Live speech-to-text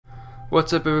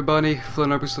What's up, everybody?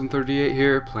 Flent 38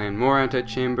 here, playing more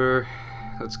Antichamber.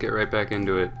 Let's get right back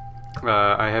into it.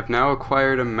 I have now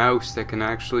acquired a mouse that can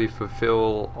actually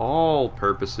fulfill all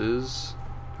purposes.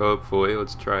 Hopefully,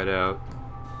 let's try it out.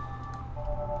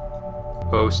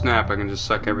 Oh snap, I can just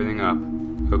suck everything up.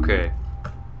 Okay.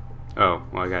 Oh,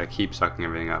 well I gotta keep sucking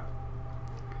everything up.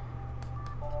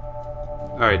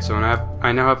 Alright, so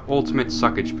I now have ultimate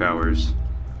suckage powers.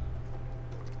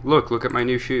 Look at my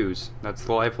new shoes. That's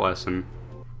the life lesson.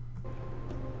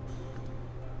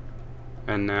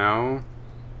 And now...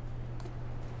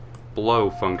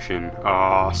 blow function.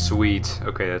 Aw, sweet.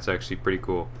 Okay, that's actually pretty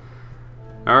cool.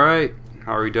 Alright,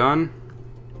 are we done?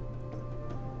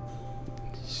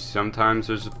 Sometimes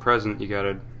there's a present you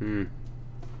gotta...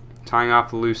 tying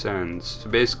off the loose ends. So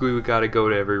basically we gotta go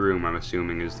to every room, I'm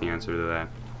assuming, is the answer to that.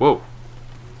 Whoa!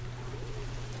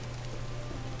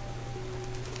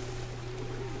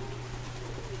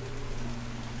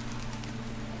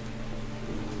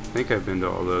 I think I've been to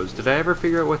all those. Did I ever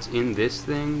figure out what's in this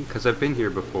thing? Because I've been here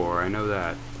before, I know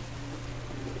that.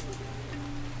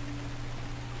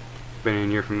 Been in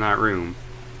here from that room.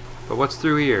 But what's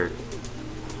through here?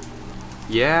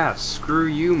 Yeah, screw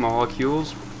you,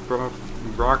 molecules.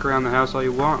 Rock around the house all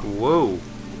you want. Whoa!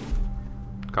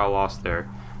 Got lost there.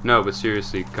 No, but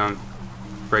seriously, come...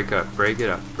 break up, break it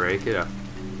up, break it up.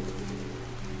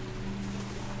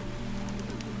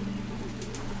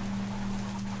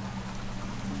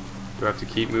 Do I have to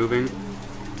keep moving?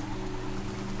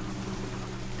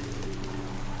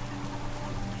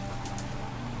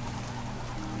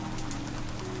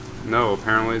 No,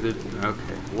 apparently the...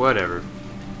 okay, whatever.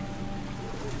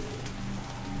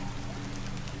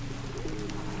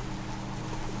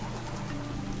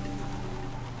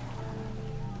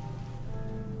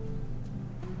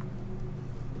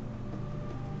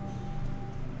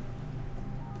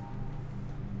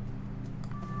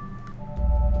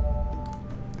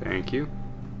 Thank you.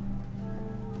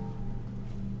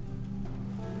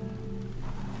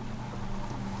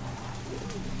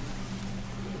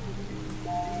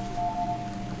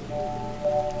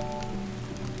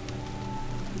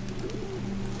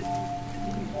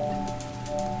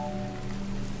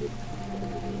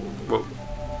 Whoa.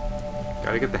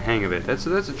 Gotta get the hang of it. That's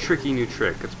a tricky new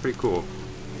trick. That's pretty cool.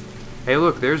 Hey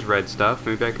look, there's red stuff.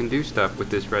 Maybe I can do stuff with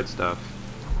this red stuff.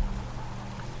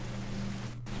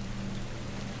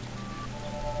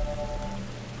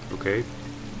 Okay.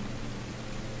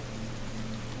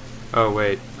 Oh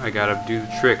wait, I gotta do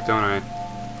the trick, don't I?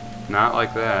 Not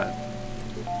like that.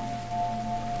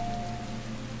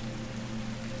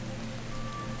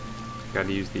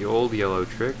 Gotta use the old yellow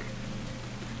trick.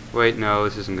 Wait, no,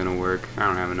 this isn't gonna work. I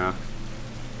don't have enough.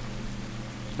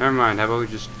 Never mind, how about we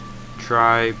just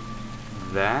try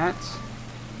that?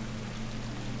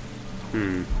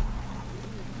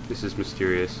 This is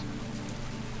mysterious.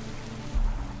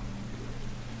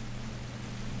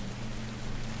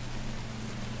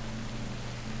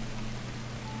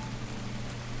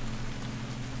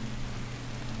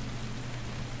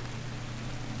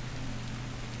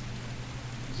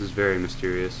 This is very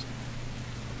mysterious.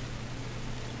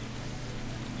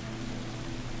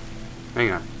 Hang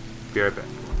on. Be right back.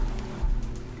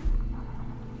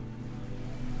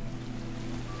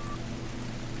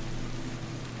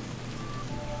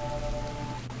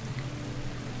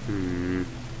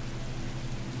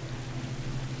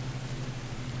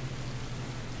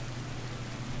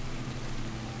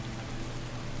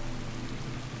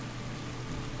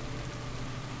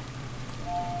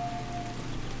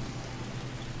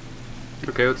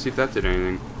 Okay, let's see if that did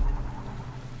anything.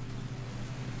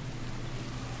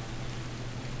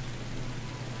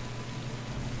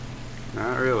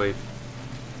 Not really.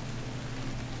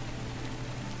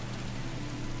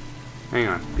 Hang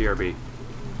on, BRB.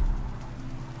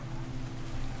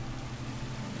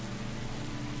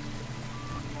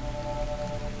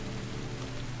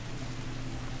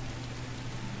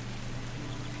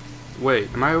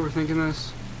 Wait, am I overthinking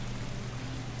this?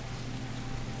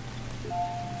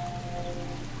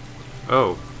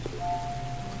 Oh.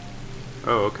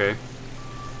 Oh, okay.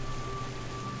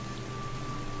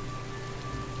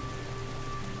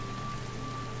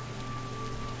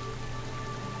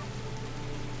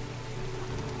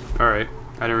 Alright.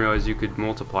 I didn't realize you could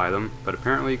multiply them, but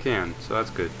apparently you can, so that's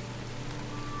good.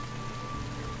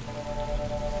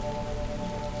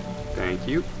 Thank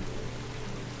you.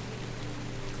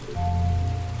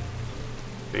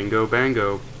 Bingo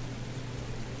bango.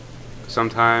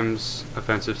 Sometimes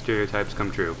offensive stereotypes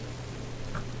come true.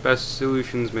 Best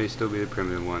solutions may still be the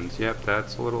primitive ones. Yep,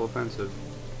 that's a little offensive.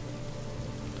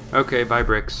 Okay, bye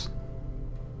bricks.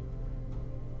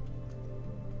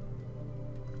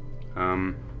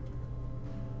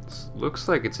 Looks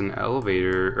like it's an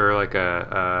elevator or like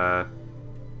a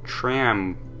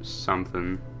tram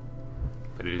something,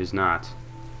 but it is not.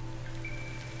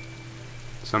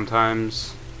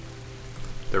 Sometimes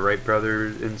the Wright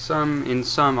brothers, in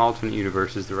some alternate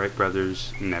universes, the Wright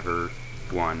brothers never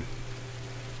won.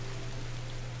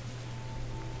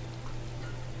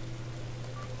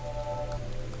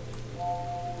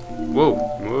 Whoa,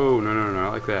 whoa, no, no, no,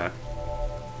 not like that.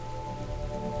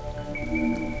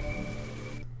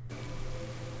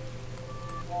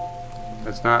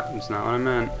 That's not what I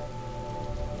meant.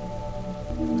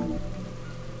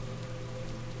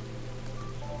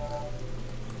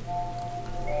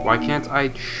 Why can't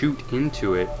I shoot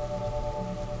into it?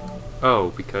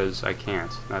 Oh, because I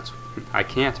can't. I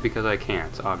can't because I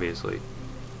can't, obviously.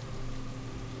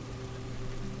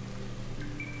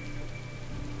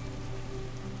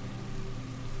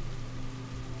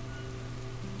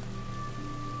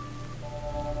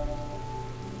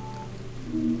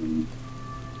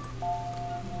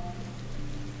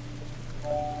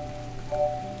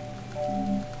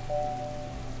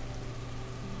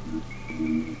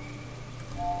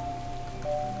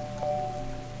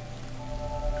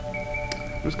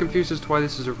 I'm just confused as to why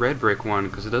this is a red brick one,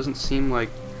 because it doesn't seem like...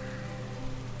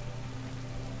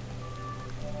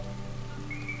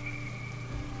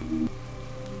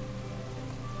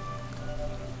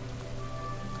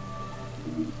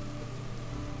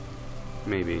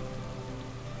 Maybe.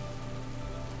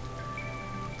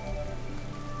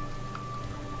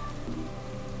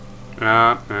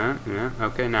 Yeah,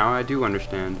 okay, now I do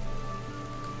understand.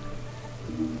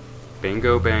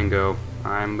 Bingo bango,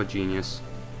 I'm a genius.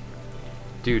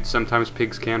 Dude, sometimes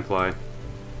pigs can fly.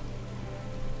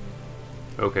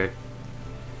 Okay.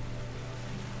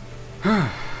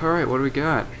 Alright, what do we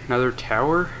got? Another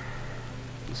tower?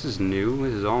 This is new.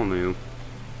 This is all new.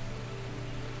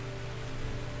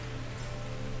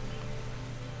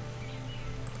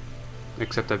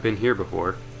 Except I've been here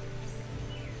before.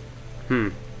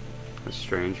 That's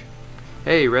strange.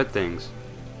 Hey, red things.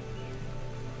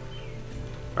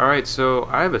 Alright, so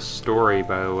I have a story,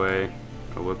 by the way.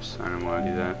 Oh, whoops, I didn't want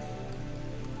to do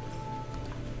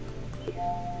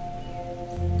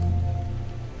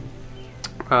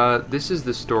that. This is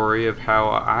the story of how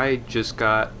I just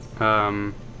got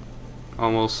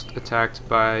almost attacked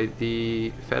by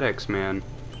the FedEx man.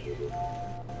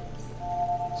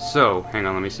 So, hang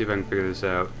on, let me see if I can figure this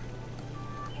out.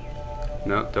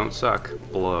 No, don't suck.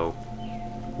 Blow.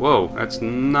 Whoa, that's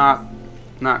not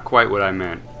quite what I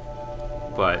meant.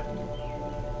 But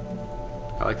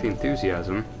I like the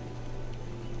enthusiasm.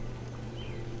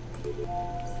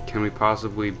 Can we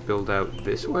possibly build out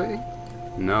this way?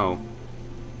 No.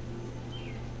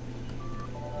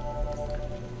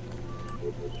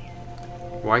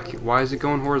 Why is it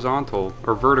going horizontal?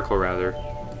 Or vertical, rather?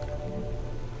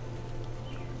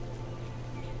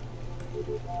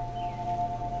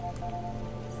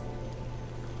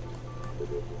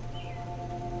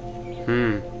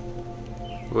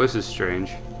 Well, this is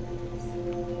strange.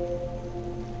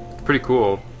 Pretty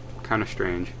cool. Kind of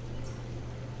strange.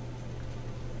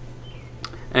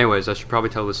 Anyways, I should probably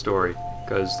tell the story,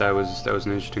 because that was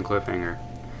an interesting cliffhanger.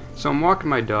 So I'm walking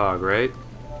my dog, right?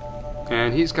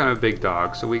 And he's kind of a big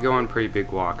dog, so we go on pretty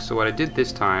big walks. So what I did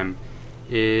this time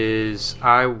is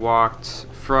I walked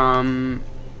from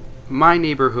my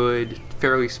neighborhood,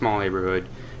 fairly small neighborhood,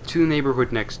 to the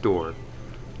neighborhood next door.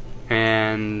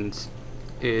 And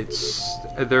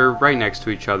they're right next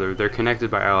to each other. They're connected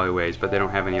by alleyways, but they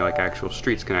don't have any like actual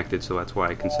streets connected, so that's why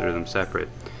I consider them separate.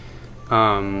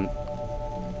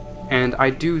 And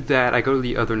I do that. I go to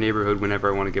the other neighborhood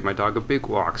whenever I want to give my dog a big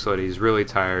walk, so that he's really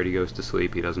tired, he goes to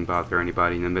sleep, he doesn't bother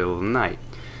anybody in the middle of the night.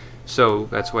 So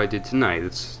that's what I did tonight.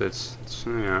 That's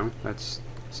you know,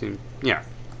 yeah,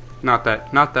 not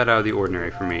that out of the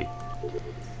ordinary for me.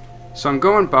 So I'm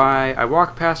going by, I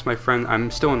walk past my friend,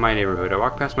 I'm still in my neighborhood, I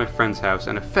walk past my friend's house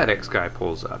and a FedEx guy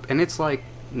pulls up, and it's like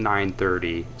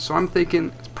 9:30, so I'm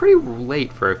thinking, it's pretty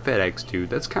late for a FedEx dude,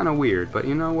 that's kind of weird, but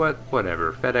you know what,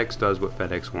 whatever, FedEx does what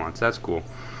FedEx wants, that's cool.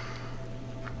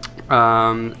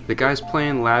 The guy's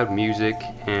playing loud music,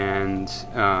 and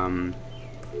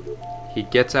he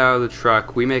gets out of the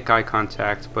truck, we make eye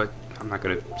contact, but I'm not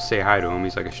going to say hi to him,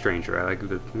 he's like a stranger,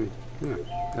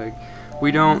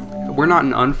 we're not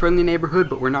an unfriendly neighborhood,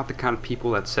 but we're not the kind of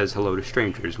people that says hello to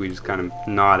strangers. We just kind of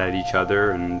nod at each other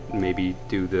and maybe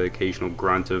do the occasional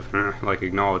grunt of like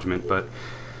acknowledgement, but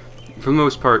for the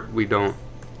most part we don't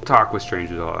talk with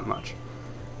strangers all that much.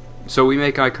 So we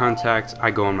make eye contact, I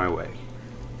go on my way.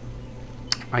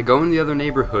 I go in the other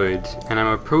neighborhood and I'm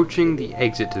approaching the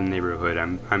exit to the neighborhood.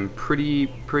 I'm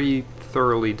pretty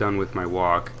thoroughly done with my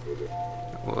walk.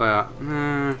 well,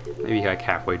 maybe like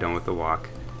halfway done with the walk.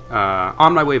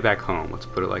 On my way back home, let's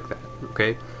put it like that,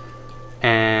 okay?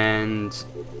 And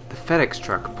the FedEx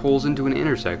truck pulls into an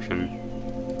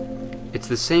intersection. It's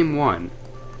the same one.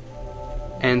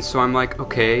 And so I'm like,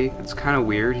 okay, it's kind of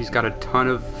weird. He's got a ton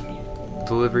of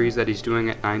deliveries that he's doing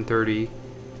at 9:30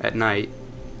 at night.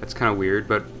 That's kind of weird,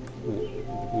 but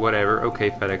whatever.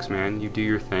 Okay, FedEx man, you do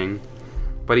your thing.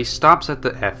 But he stops at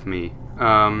the F me.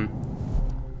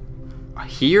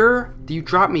 Here? Do you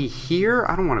drop me here?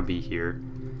 I don't want to be here.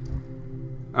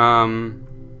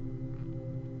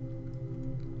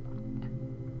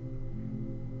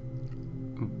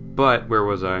 But where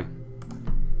was I?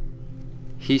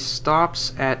 He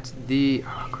stops at the...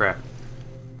 oh, crap.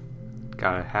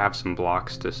 Gotta have some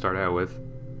blocks to start out with.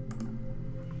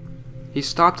 He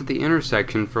stopped at the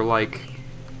intersection for like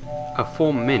a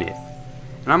full minute.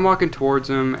 And I'm walking towards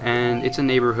him, and it's a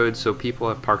neighborhood, so people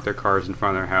have parked their cars in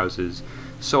front of their houses.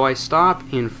 So I stop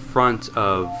in front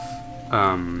of...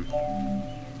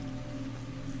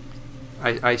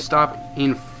 I stop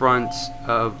in front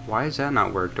of... why does that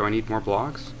not work? Do I need more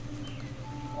blocks?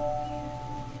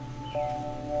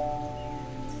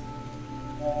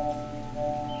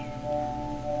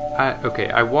 Okay,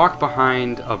 I walked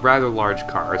behind a rather large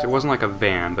car. It wasn't like a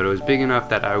van, but it was big enough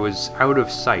that I was out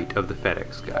of sight of the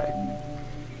FedEx guy.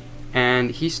 And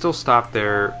he still stopped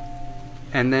there,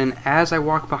 and then as I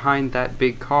walk behind that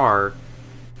big car,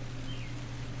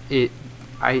 the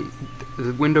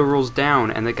window rolls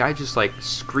down, and the guy just like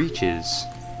screeches.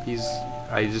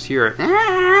 I just hear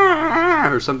 "Ah!"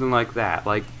 or something like that,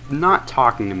 like not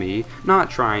talking to me, not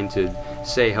trying to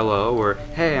say hello or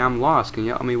hey, I'm lost, can you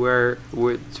help me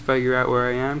to figure out where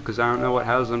I am because I don't know what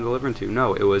house I'm delivering to.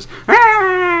 No, it was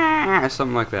 "Ah!"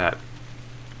 something like that,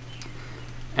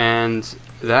 and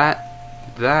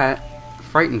that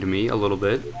frightened me a little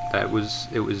bit. It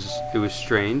was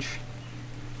strange,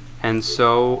 and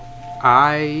so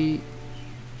I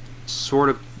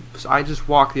just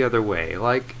walk the other way,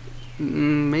 like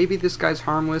maybe this guy's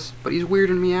harmless, but he's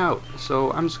weirding me out,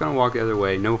 so I'm just gonna walk the other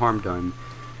way, no harm done.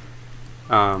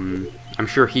 I'm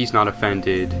sure he's not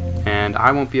offended, and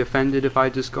I won't be offended if I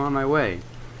just go on my way.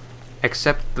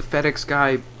 Except the FedEx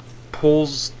guy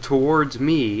pulls towards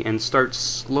me and starts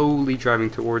slowly driving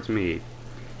towards me.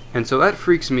 And so that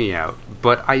freaks me out,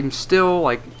 but I'm still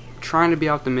like trying to be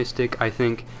optimistic. I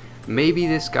think maybe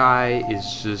this guy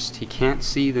is just, he can't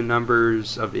see the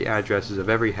numbers of the addresses of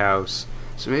every house,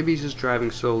 so maybe he's just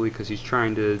driving slowly because he's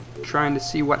trying to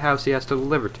see what house he has to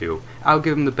deliver to. I'll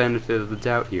give him the benefit of the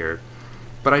doubt here.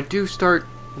 But I do start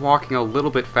walking a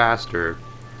little bit faster,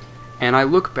 and I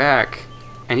look back,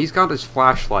 and he's got his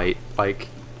flashlight, like,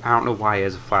 I don't know why he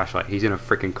has a flashlight, he's in a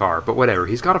freaking car, but whatever,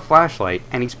 he's got a flashlight,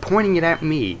 and he's pointing it at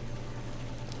me.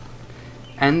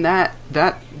 And that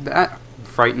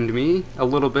frightened me a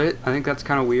little bit. I think that's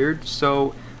kind of weird,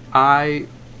 so I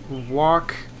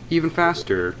walk even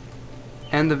faster,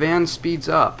 and the van speeds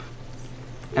up,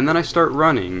 and then I start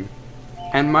running,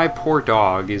 and my poor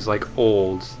dog is like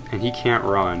old, and he can't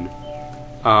run.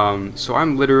 So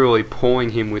I'm literally pulling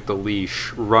him with the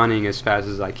leash, running as fast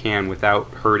as I can without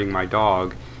hurting my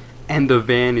dog, and the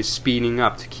van is speeding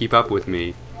up to keep up with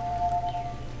me.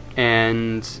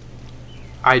 And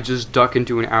I just duck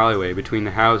into an alleyway between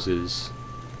the houses,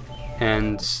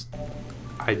 and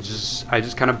I just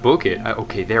kind of book it.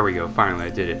 Okay, there we go, finally I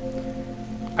did it.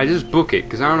 I just book it,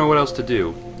 because I don't know what else to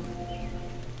do.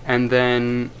 And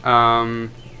then, wow,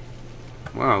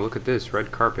 look at this,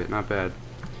 red carpet, not bad.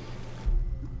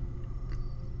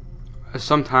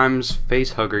 Sometimes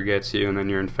face hugger gets you and then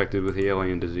you're infected with the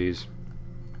alien disease.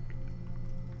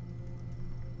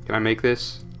 Can I make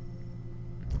this?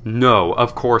 No,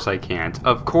 of course I can't.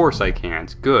 Of course I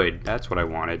can't. Good, that's what I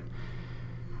wanted.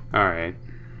 Alright.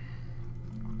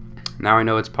 Now I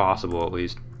know it's possible, at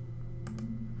least.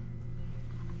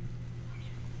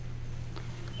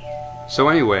 So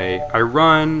anyway, I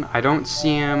run, I don't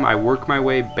see him, I work my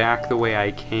way back the way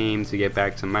I came to get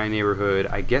back to my neighborhood,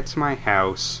 I get to my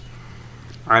house,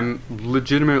 I'm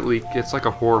legitimately, it's like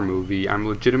a horror movie, I'm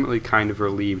legitimately kind of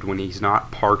relieved when he's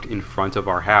not parked in front of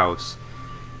our house.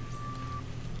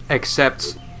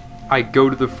 Except, I go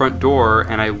to the front door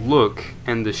and I look,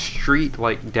 and the street,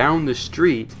 like down the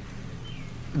street,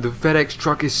 the FedEx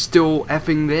truck is still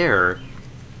effing there,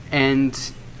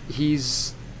 and he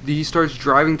starts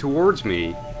driving towards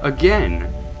me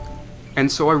again.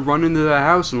 And so I run into the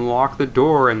house and lock the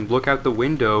door and look out the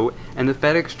window, and the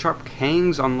FedEx truck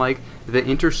hangs on like the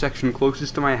intersection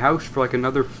closest to my house for like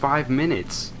another 5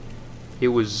 minutes. It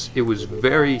was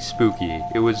very spooky.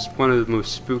 It was one of the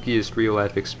most spookiest real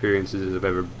life experiences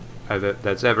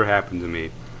that's ever happened to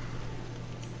me.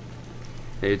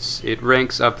 It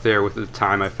ranks up there with the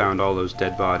time I found all those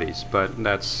dead bodies, but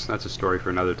that's a story for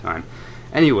another time.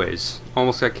 Anyways,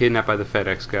 almost got kidnapped by the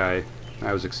FedEx guy.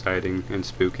 That was exciting and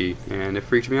spooky, and it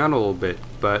freaked me out a little bit,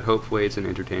 but hopefully it's an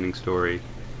entertaining story.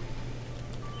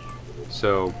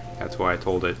 So, that's why I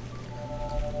told it.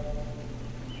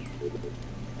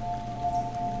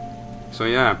 So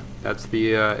yeah, that's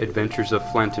the adventures of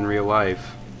Flent in real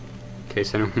life. In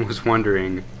case anyone was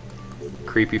wondering,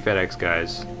 creepy FedEx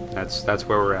guys. That's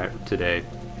where we're at today.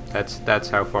 That's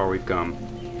how far we've come.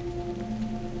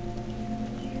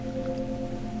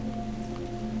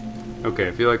 Okay,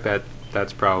 I feel like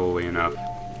that's probably enough.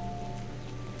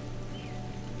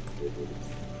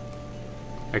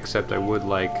 Except I would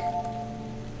like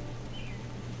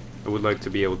to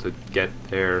be able to get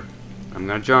there. I'm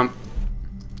gonna jump.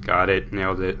 Got it,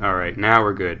 nailed it. Alright, now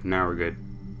we're good. Now we're good.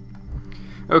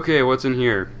 Okay, what's in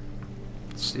here?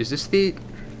 Is this the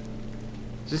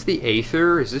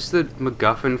Aether? Is this the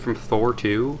MacGuffin from Thor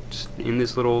 2? Just in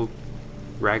this little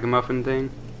ragamuffin thing?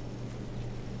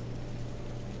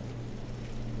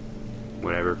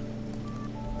 Whatever.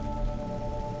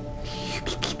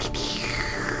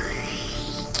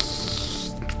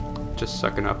 Just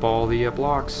sucking up all the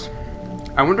blocks.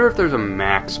 I wonder if there's a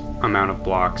max amount of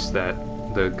blocks that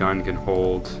the gun can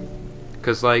hold.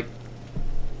 Because, like,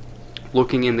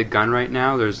 looking in the gun right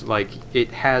now, there's, like,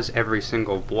 it has every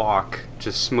single block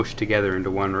just smushed together into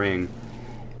one ring.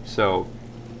 So,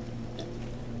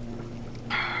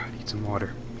 I need some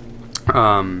water.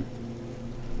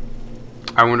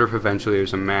 I wonder if eventually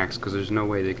there's a max, because there's no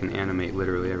way they can animate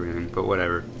literally everything, but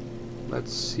whatever.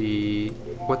 Let's see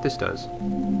what this does.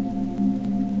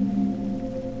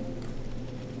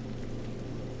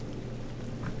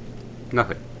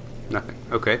 Nothing. Nothing.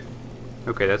 Okay.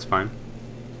 Okay, that's fine.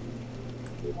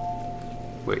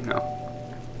 Wait, no.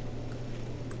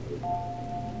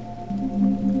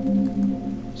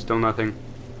 Still nothing.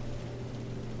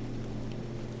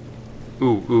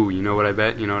 Ooh, you know what I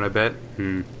bet? You know what I bet?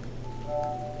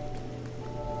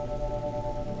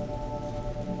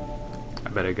 I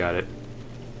bet I got it.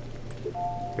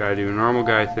 Gotta do a normal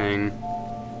guy thing.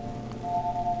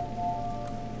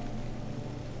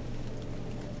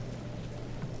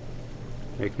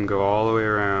 Make him go all the way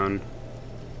around.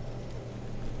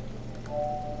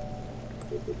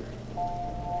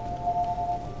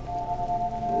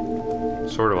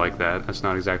 Sort of like that. That's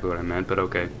not exactly what I meant, but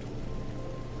okay.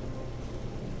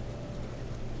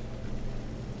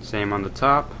 Same on the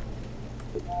top.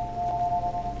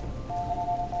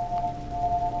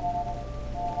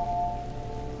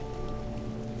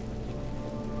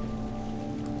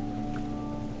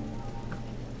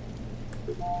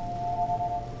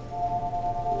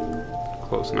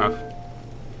 Close enough.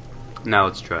 Now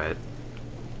let's try it.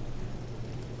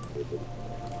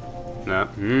 No,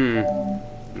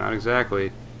 not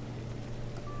exactly.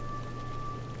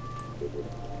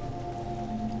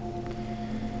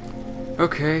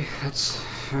 Okay, that's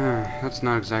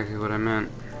not exactly what I meant.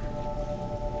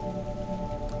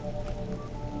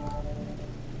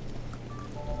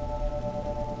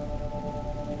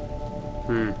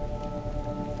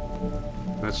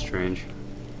 That's strange.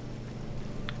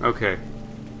 Okay.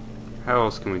 How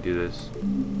else can we do this?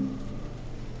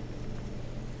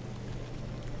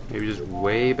 Maybe just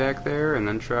way back there and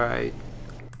then try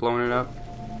blowing it up?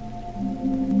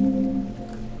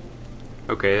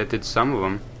 Okay, that did some of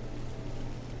them.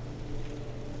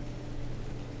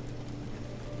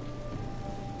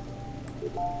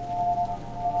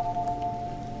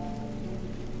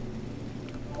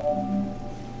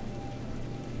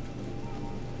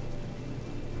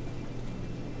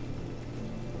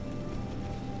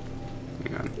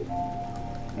 Hang on.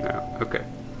 No, okay.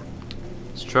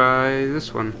 Let's try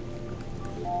this one.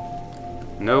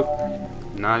 Nope,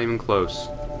 not even close.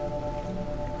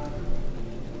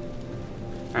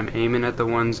 I'm aiming at the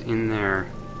ones in there.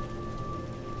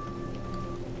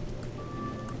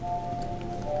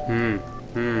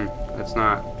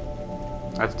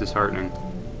 That's disheartening.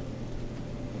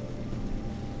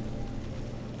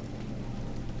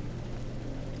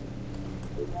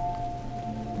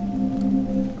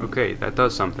 Okay, that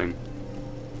does something.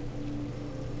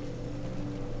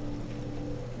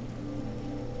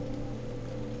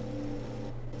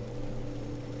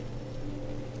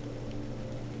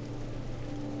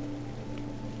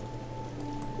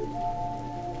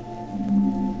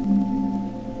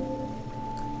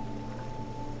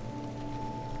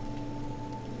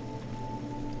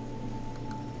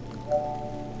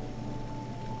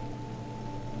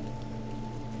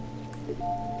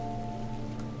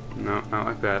 No, not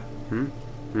like that. Come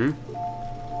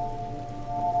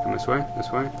this way,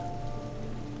 this way.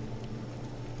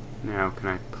 Now, can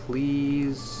I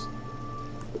please...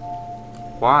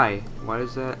 Why? Why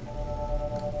is that?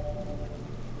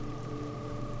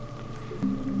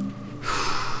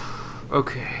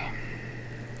 Okay.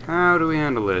 How do we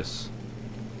handle this?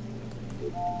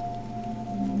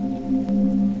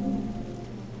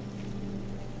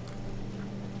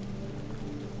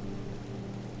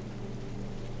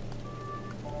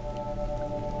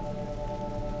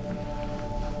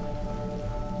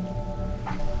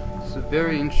 It's a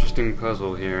very interesting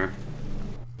puzzle here.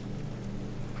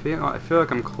 I feel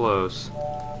like I'm close.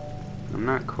 I'm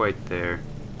not quite there.